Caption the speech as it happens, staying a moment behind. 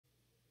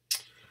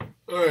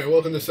All right,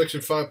 welcome to section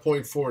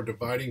 5.4,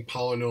 dividing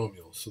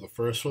polynomials. So the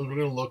first one we're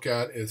going to look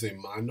at is a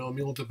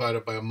monomial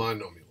divided by a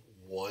monomial.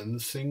 One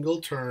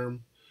single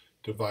term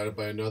divided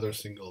by another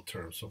single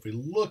term. So if we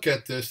look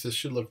at this, this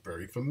should look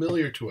very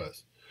familiar to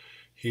us.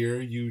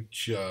 Here you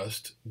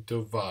just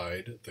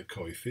divide the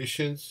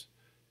coefficients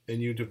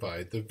and you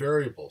divide the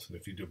variables. And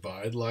if you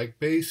divide like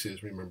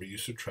bases, remember you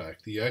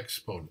subtract the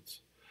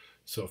exponents.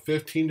 So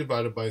 15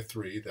 divided by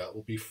 3, that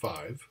will be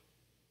 5.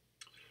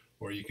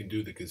 Or you can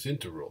do the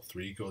Gazinta rule.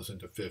 3 goes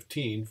into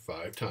 15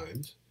 5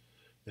 times,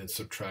 and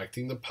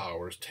subtracting the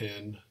powers,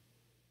 10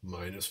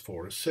 minus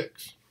 4 is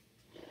 6.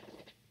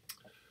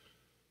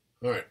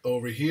 All right,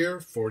 over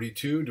here,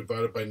 42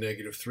 divided by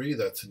negative 3,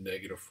 that's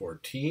negative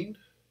 14.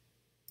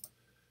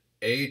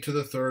 A to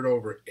the third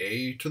over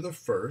a to the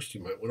first,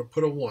 you might want to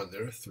put a 1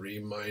 there. 3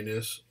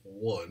 minus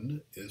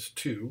 1 is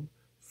 2.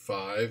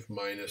 5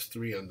 minus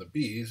 3 on the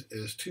b's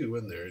is 2,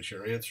 and there's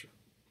your answer.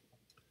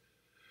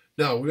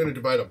 Now, we're going to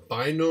divide a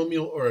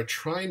binomial or a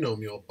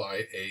trinomial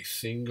by a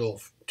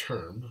single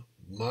term,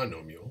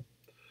 monomial.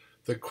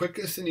 The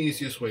quickest and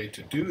easiest way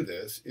to do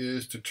this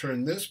is to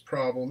turn this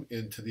problem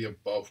into the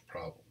above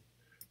problem.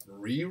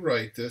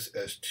 Rewrite this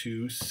as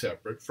two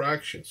separate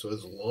fractions. So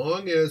as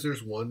long as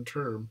there's one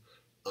term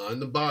on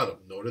the bottom,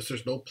 notice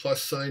there's no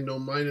plus sign, no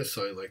minus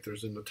sign like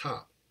there's in the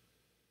top.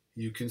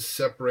 You can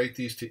separate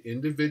these to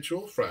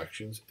individual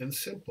fractions and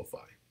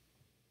simplify.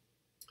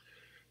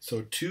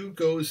 So 2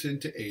 goes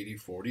into 80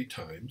 40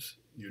 times.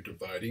 You're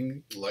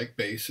dividing like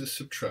bases,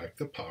 subtract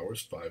the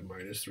powers. 5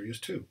 minus 3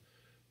 is 2.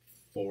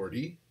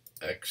 40x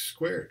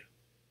squared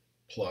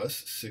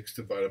plus 6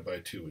 divided by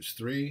 2 is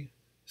 3.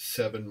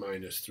 7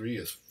 minus 3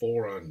 is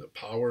 4 on the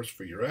powers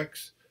for your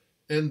x.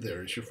 And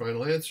there's your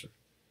final answer.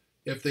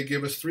 If they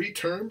give us 3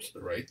 terms,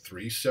 write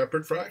 3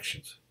 separate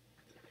fractions.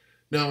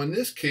 Now in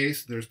this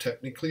case, there's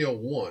technically a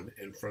 1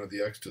 in front of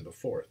the x to the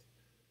 4th.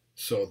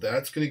 So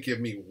that's going to give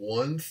me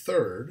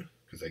 1/3.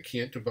 Because I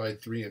can't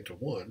divide 3 into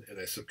 1, and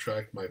I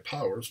subtract my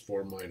powers.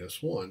 4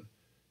 minus 1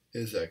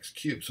 is x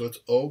cubed. So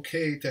it's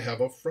okay to have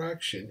a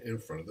fraction in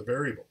front of the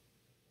variable.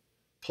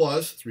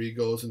 Plus 3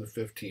 goes into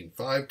 15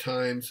 5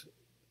 times.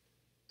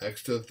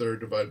 X to the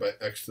third divided by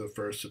x to the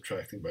first,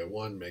 subtracting by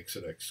 1 makes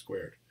it x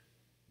squared.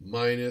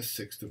 Minus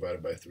 6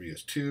 divided by 3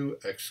 is 2.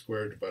 X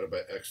squared divided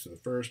by x to the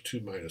first,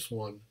 2 minus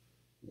 1,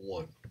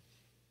 1.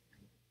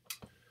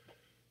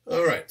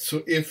 All right,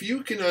 so if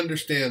you can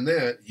understand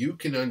that, you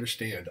can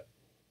understand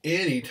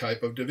any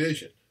type of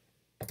division.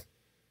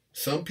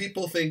 Some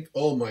people think,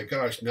 oh my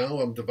gosh,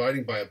 now I'm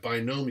dividing by a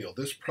binomial.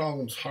 This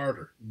problem's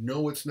harder.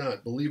 No, it's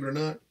not. Believe it or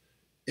not,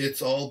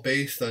 it's all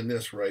based on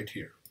this right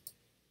here.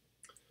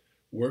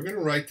 We're going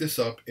to write this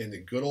up in the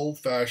good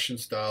old-fashioned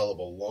style of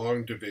a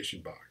long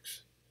division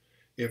box.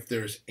 If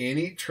there's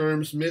any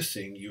terms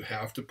missing, you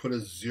have to put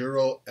a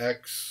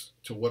 0x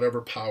to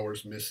whatever power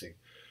is missing.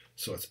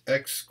 So it's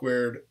x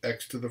squared,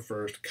 x to the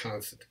first,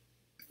 constant.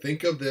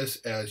 Think of this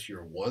as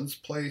your ones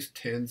place,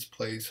 tens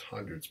place,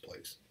 hundreds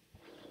place.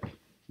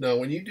 Now,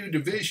 when you do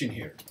division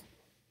here,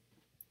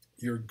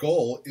 your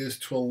goal is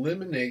to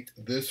eliminate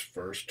this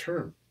first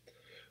term.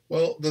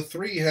 Well, the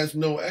 3 has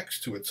no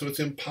x to it, so it's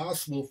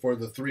impossible for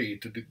the 3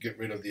 to get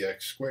rid of the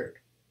x squared.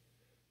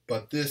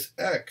 But this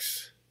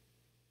x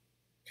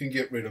can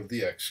get rid of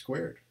the x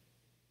squared.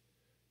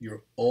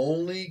 You're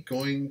only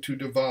going to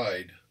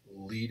divide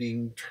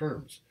leading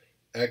terms.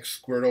 X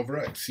squared over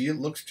x. See, it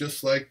looks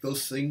just like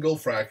those single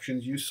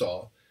fractions you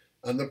saw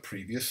on the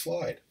previous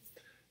slide.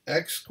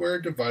 X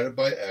squared divided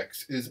by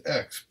x is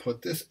x.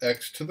 Put this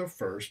x to the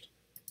first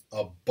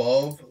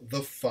above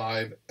the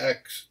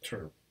 5x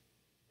term.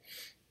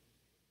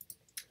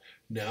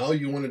 Now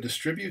you want to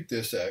distribute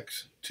this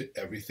x to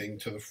everything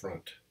to the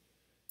front.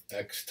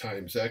 X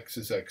times x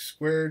is x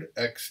squared,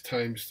 x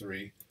times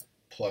 3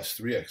 plus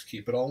 3x.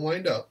 Keep it all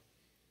lined up.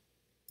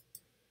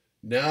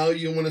 Now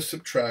you want to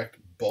subtract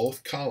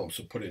both columns,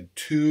 so put in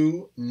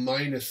 2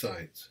 minus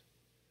signs.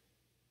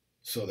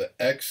 So the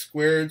x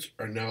squareds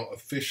are now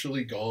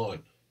officially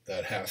gone.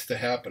 That has to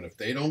happen. If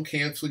they don't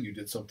cancel, you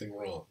did something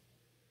wrong.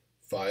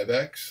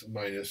 5x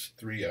minus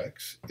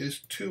 3x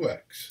is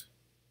 2x.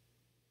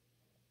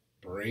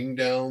 Bring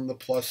down the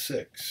plus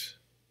 6.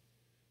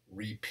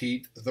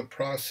 Repeat the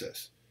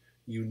process.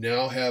 You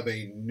now have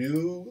a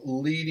new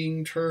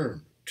leading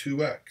term,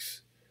 2x.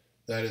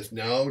 That is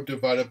now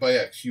divided by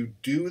x. You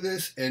do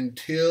this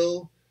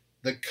until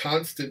the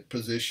constant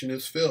position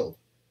is filled.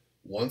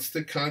 Once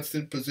the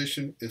constant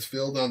position is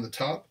filled on the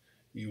top,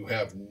 you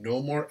have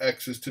no more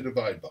x's to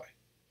divide by.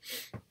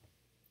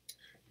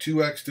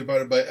 2x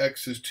divided by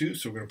x is 2,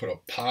 so we're going to put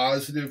a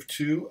positive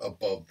 2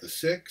 above the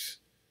 6.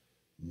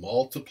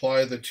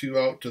 Multiply the 2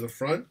 out to the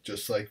front,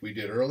 just like we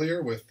did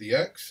earlier with the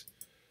x.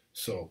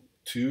 So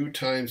 2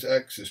 times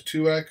x is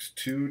 2x,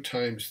 2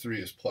 times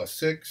 3 is plus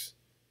 6.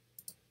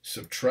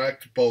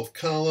 Subtract both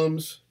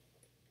columns,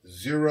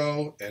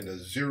 0 and a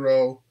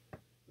 0.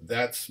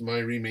 That's my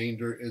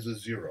remainder is a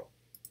 0.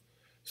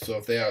 So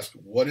if they ask,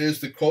 what is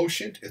the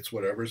quotient? It's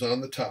whatever's on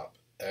the top,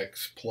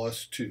 x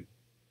plus 2.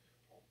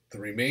 The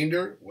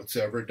remainder,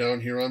 whatever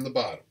down here on the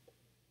bottom.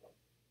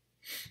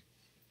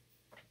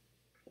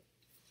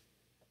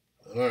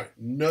 All right,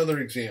 another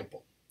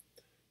example.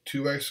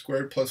 2x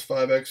squared plus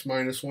 5x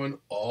minus 1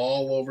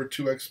 all over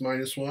 2x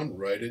minus 1,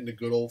 right into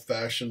good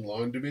old-fashioned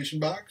long division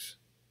box.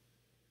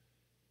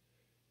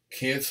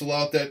 Cancel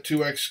out that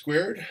 2x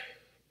squared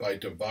by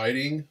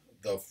dividing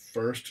the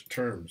first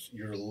terms.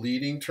 Your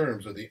leading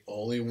terms are the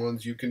only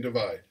ones you can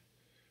divide.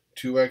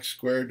 2x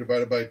squared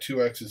divided by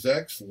 2x is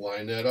x.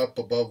 Line that up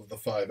above the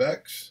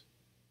 5x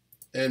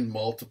and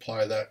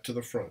multiply that to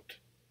the front.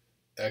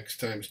 X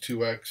times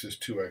 2x is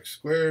 2x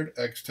squared.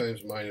 X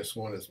times minus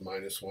 1 is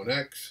minus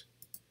 1x.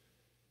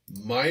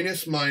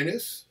 Minus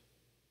minus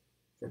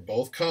for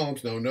both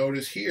columns. Now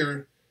notice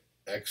here,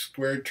 x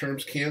squared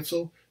terms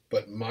cancel,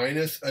 but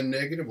minus a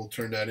negative will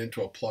turn that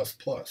into a plus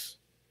plus.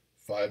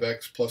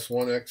 5x plus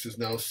 1x is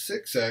now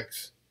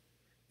 6x,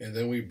 and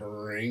then we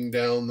bring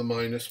down the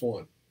minus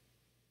 1.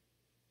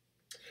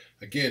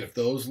 Again, if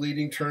those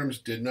leading terms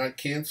did not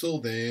cancel,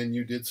 then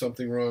you did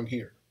something wrong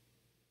here.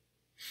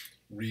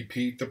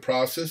 Repeat the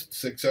process.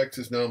 6x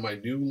is now my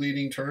new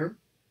leading term.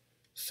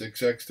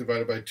 6x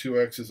divided by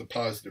 2x is a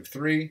positive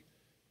 3.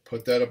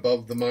 Put that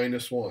above the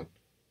minus 1.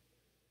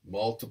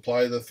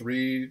 Multiply the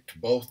 3 to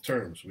both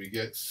terms. We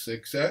get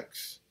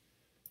 6x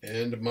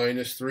and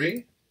minus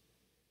 3.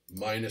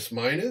 Minus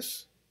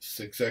minus.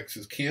 6x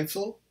is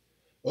cancel.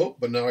 Oh,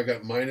 but now I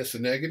got minus a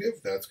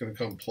negative. That's going to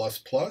come plus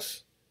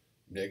plus.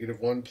 Negative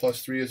 1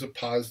 plus 3 is a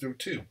positive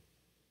 2.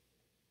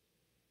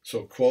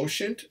 So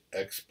quotient,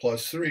 x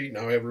plus 3.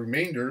 Now I have a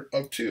remainder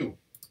of 2.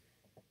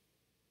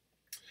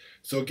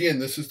 So again,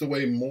 this is the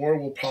way Moore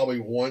will probably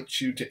want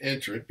you to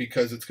enter it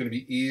because it's going to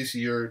be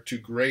easier to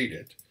grade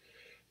it.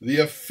 The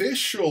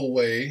official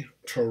way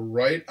to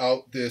write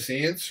out this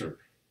answer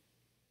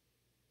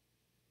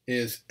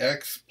is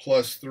x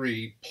plus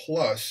 3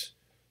 plus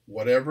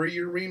whatever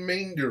your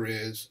remainder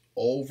is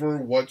over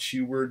what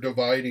you were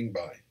dividing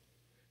by.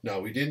 Now,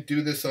 we didn't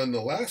do this on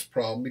the last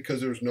problem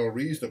because there's no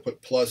reason to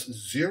put plus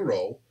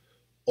 0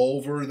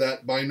 over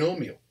that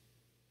binomial.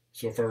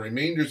 So if our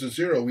remainder is a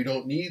 0, we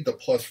don't need the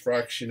plus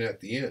fraction at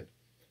the end.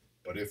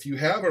 But if you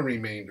have a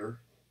remainder,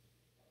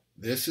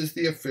 this is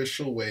the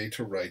official way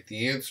to write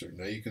the answer.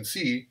 Now you can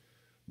see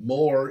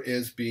Moore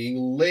is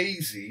being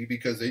lazy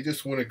because they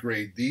just want to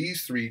grade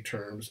these 3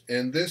 terms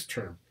and this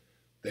term.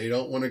 They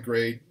don't want to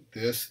grade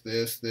this,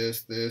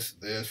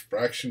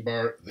 fraction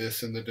bar,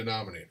 this in the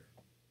denominator.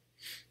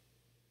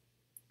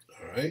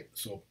 All right,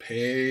 so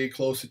pay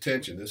close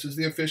attention. This is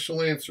the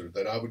official answer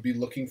that I would be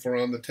looking for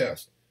on the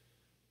test.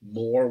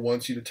 Moore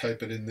wants you to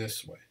type it in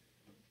this way.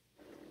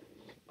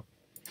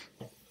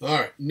 All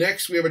right,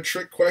 next we have a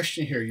trick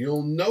question here.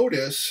 You'll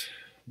notice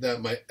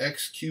that my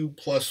x cubed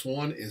plus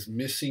 1 is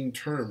missing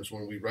terms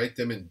when we write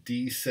them in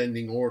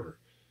descending order.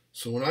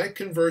 So when I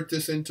convert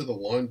this into the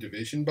long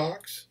division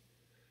box,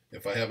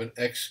 if I have an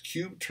x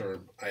cubed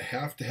term, I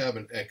have to have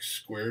an x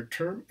squared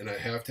term, and I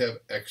have to have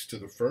x to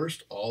the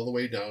first all the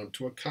way down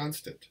to a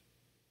constant.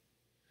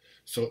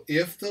 So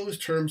if those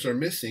terms are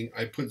missing,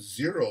 I put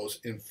zeros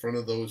in front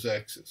of those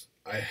x's.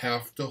 I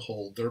have to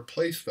hold their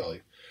place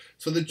value.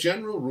 So the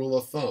general rule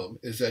of thumb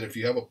is that if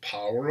you have a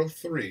power of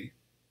 3,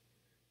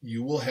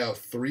 you will have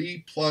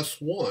 3 plus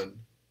 1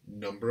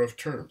 number of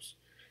terms.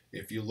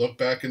 If you look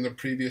back in the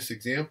previous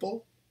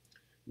example,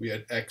 we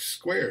had x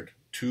squared.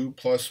 2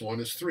 plus 1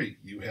 is 3.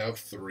 You have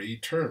 3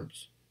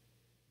 terms.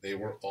 They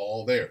were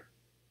all there.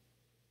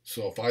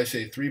 So if I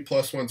say 3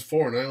 plus 1 is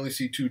 4 and I only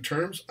see 2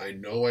 terms, I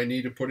know I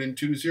need to put in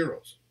 2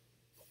 zeros.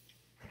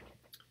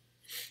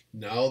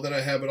 Now that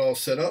I have it all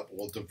set up,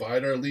 we'll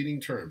divide our leading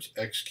terms.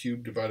 X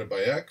cubed divided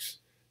by x,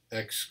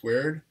 x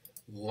squared.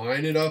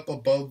 Line it up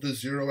above the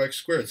 0x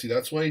squared. See,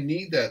 that's why I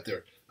need that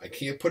there. I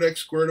can't put x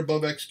squared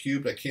above x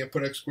cubed. I can't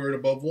put x squared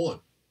above 1.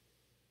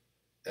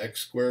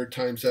 X squared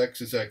times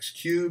x is x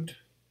cubed.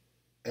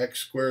 X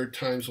squared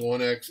times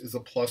 1x is a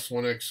plus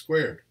 1x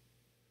squared.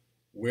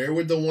 Where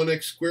would the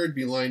 1x squared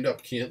be lined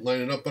up? Can't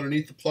line it up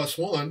underneath the plus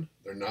 1.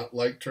 They're not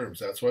like terms.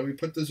 That's why we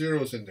put the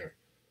zeros in there.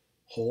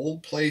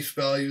 Hold place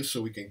values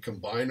so we can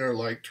combine our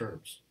like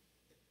terms.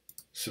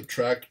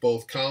 Subtract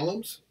both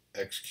columns.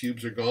 X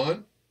cubes are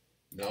gone.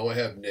 Now I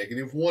have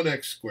negative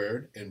 1x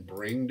squared, and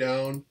bring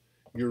down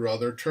your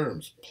other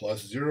terms.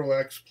 Plus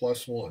 0x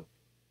plus 1.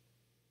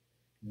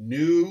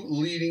 New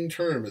leading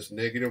term is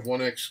negative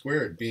 1x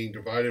squared. Being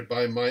divided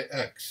by my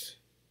x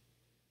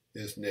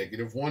is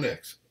negative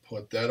 1x.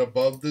 Put that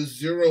above the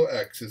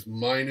 0x is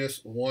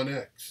minus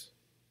 1x.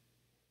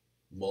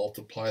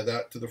 Multiply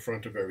that to the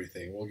front of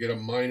everything. We'll get a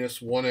minus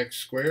 1x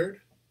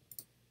squared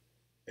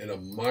and a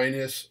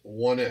minus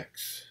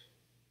 1x.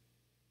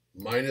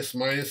 Minus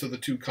minus of the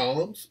 2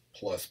 columns,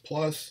 plus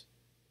plus,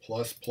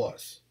 plus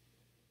plus.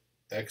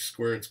 X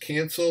squareds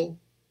cancel.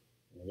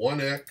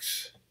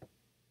 1x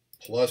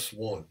plus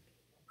 1.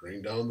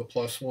 Bring down the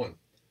plus 1.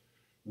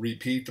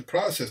 Repeat the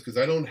process because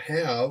I don't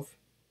have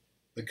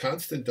the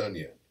constant done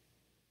yet.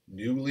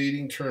 New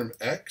leading term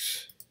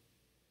x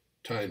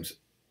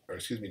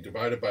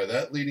divided by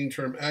that leading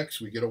term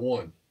x, we get a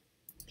 1.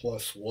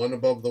 Plus 1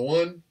 above the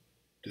 1.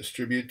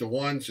 Distribute the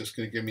 1. It's just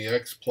going to give me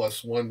x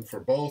plus 1 for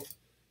both.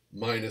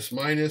 Minus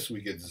minus,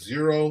 we get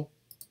 0.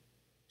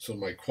 So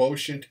my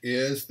quotient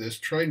is this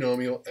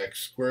trinomial,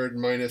 x squared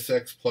minus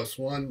x plus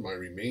 1. My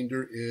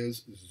remainder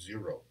is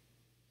 0.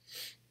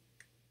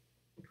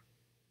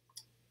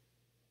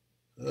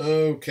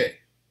 Okay,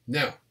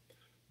 now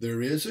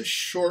there is a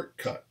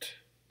shortcut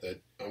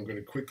that I'm going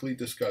to quickly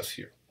discuss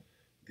here.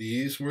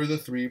 These were the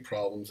 3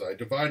 problems I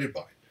divided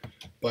by.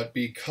 But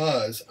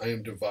because I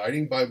am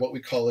dividing by what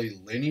we call a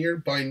linear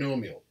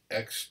binomial,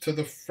 x to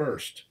the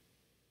first,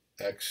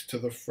 x to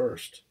the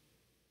first,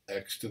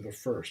 x to the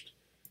first,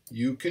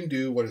 you can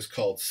do what is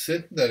called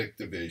synthetic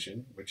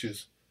division, which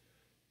is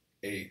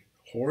a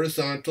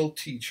horizontal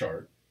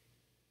t-chart,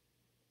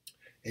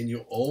 and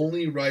you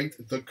only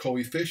write the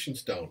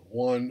coefficients down,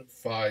 1,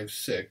 5,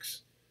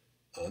 6.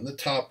 On the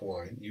top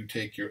line, you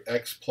take your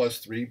x plus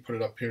 3, put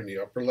it up here in the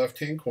upper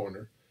left-hand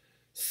corner,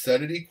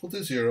 set it equal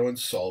to 0, and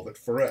solve it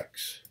for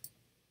x.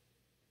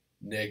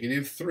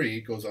 Negative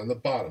 3 goes on the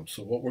bottom.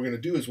 So what we're going to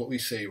do is what we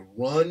say,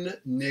 run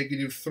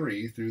negative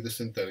 3 through the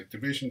synthetic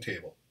division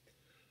table.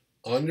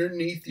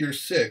 Underneath your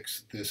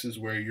 6, this is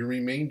where your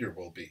remainder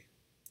will be.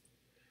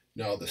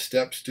 Now the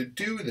steps to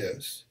do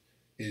this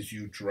is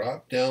you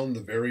drop down the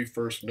very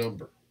first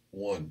number,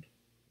 1.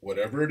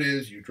 Whatever it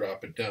is, you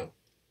drop it down.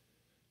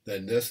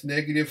 Then this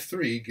negative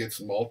 3 gets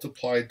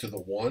multiplied to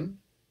the 1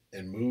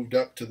 and moved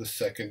up to the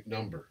second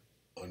number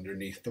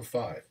underneath the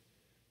 5.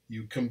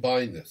 You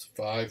combine this.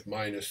 5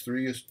 minus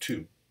 3 is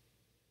 2.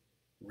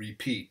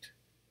 Repeat.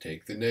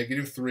 Take the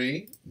negative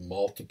 3,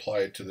 multiply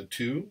it to the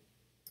 2,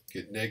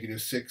 get negative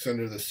 6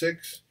 under the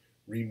 6,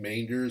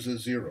 remainder is a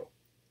 0.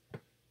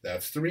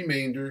 That's the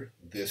remainder.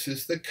 This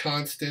is the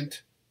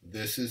constant.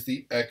 This is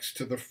the x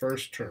to the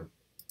first term.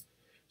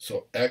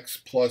 So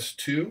x plus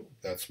 2,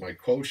 that's my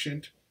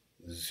quotient.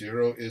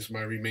 0 is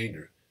my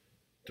remainder.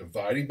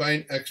 Dividing by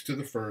an x to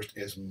the first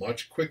is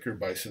much quicker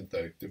by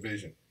synthetic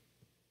division.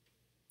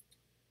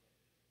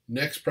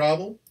 Next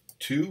problem,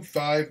 2,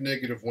 5,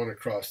 negative 1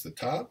 across the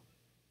top.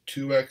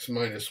 2x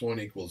minus 1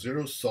 equals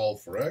 0.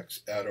 Solve for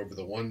x. Add over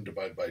the 1,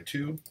 divide by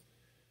 2.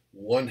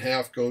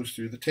 1/2 goes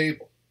through the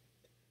table.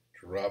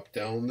 Drop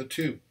down the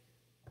 2.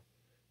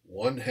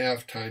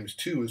 1/2 times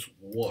 2 is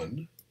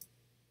 1.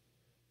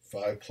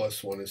 5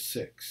 plus 1 is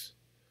 6.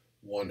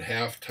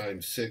 1/2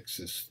 times 6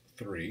 is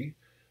 3.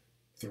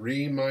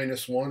 3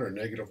 minus 1, or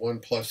negative 1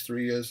 plus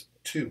 3, is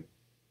 2.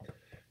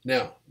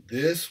 Now,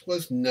 this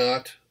was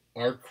not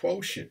our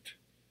quotient.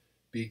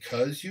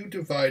 Because you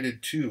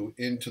divided 2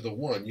 into the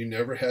 1, you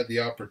never had the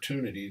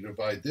opportunity to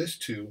divide this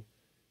 2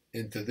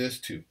 into this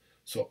 2.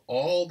 So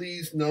all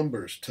these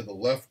numbers to the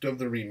left of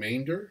the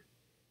remainder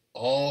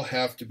all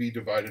have to be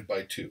divided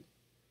by 2.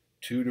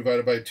 2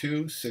 divided by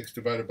 2, 6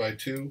 divided by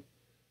 2,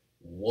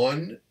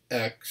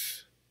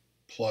 1x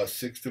plus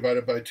 6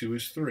 divided by 2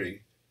 is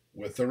 3,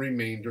 with a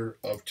remainder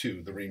of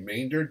 2. The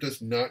remainder does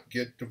not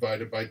get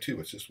divided by 2.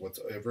 It's just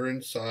whatever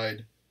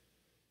inside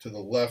to the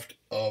left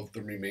of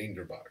the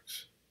remainder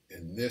box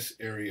in this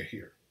area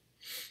here.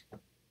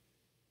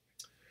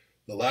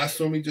 The last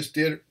one we just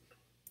did,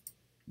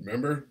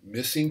 remember,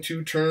 missing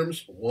 2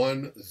 terms,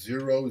 1,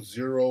 0,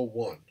 0,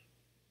 1.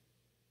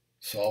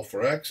 Solve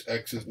for x.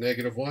 X is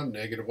negative 1.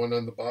 Negative 1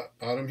 on the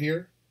bottom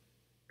here.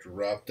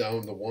 Drop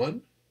down the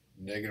 1.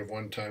 Negative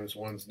 1 times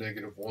 1 is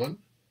negative 1.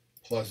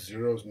 Plus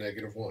 0 is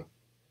negative 1.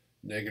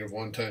 Negative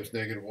 1 times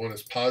negative 1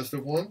 is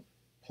positive 1.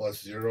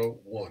 Plus 0,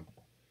 1.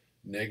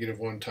 Negative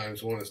 1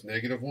 times 1 is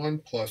negative 1.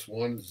 Plus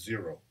 1,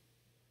 0.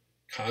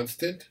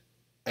 Constant,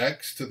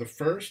 x to the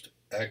first,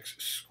 x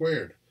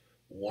squared.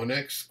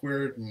 1x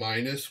squared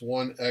minus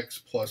 1x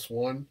plus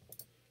 1,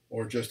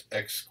 or just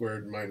x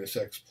squared minus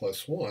x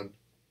plus 1,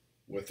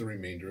 with a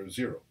remainder of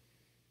 0.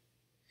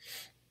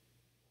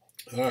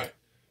 All right,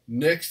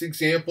 next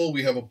example,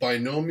 we have a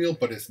binomial,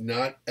 but it's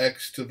not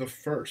x to the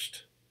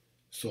first.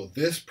 So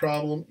this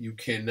problem you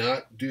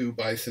cannot do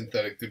by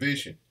synthetic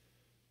division.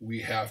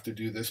 We have to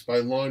do this by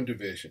long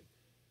division.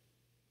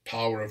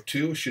 Power of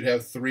 2 should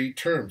have 3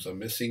 terms. I'm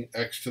missing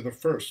x to the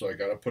first, so I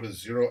got to put a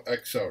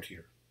 0x out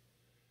here.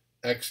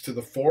 X to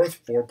the fourth,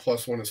 4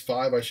 plus 1 is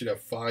 5. I should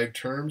have 5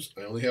 terms.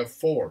 I only have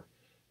 4.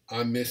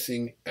 I'm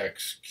missing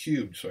x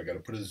cubed, so I got to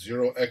put a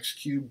 0x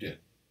cubed in.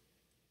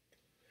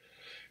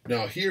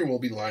 Now here we'll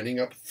be lining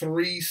up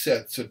 3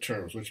 sets of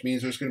terms, which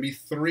means there's going to be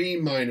 3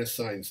 minus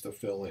signs to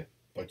fill in.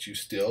 But you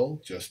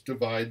still just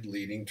divide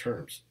leading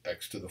terms.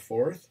 X to the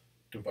fourth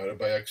divided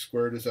by x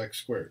squared is x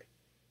squared.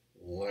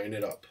 Line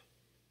it up.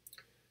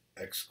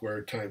 X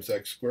squared times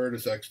x squared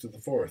is x to the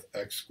fourth.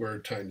 X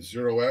squared times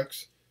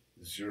 0x,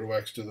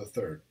 0x to the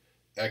third.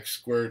 X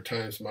squared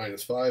times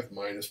minus 5,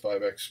 minus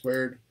 5x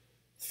squared.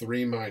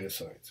 3 minus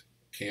signs.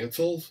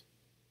 Cancels,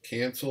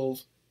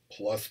 cancels,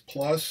 plus,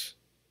 plus,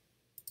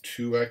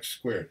 2x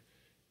squared.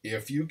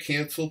 If you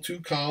cancel 2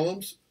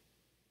 columns,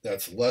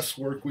 that's less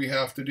work we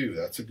have to do.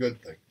 That's a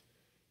good thing.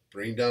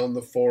 Bring down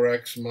the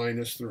 4x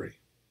minus 3.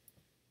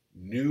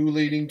 New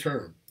leading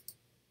term.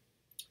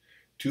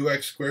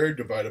 2x squared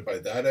divided by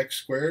that x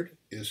squared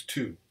is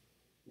 2.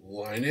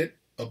 Line it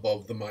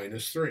above the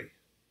minus 3.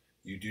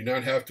 You do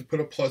not have to put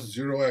a plus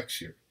 0x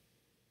here.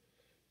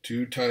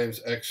 2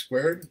 times x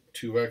squared,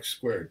 2x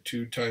squared.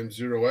 2 times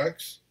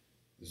 0x,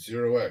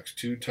 0x.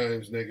 2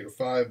 times negative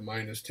 5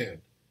 minus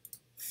 10.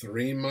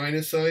 3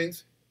 minus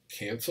signs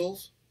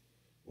cancels.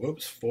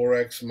 Whoops,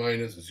 4x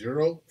minus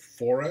 0,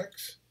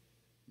 4x.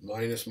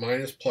 Minus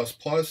minus plus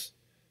plus,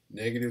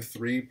 negative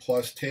 3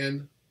 plus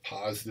 10,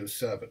 positive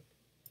 7.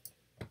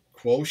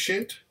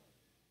 Quotient,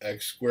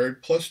 x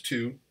squared plus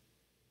 2.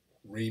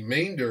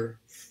 Remainder,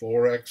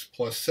 4x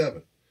plus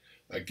 7.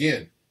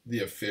 Again,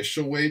 the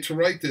official way to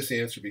write this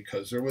answer,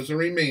 because there was a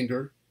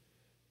remainder,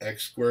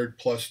 x squared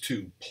plus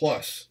 2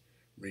 plus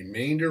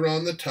remainder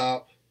on the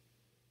top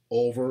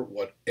over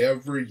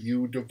whatever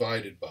you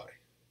divided by.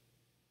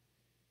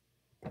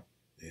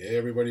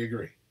 Everybody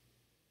agree?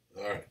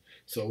 All right.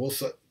 So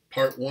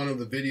part 1 of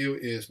the video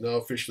is now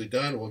officially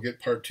done. We'll get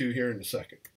part 2 here in a second.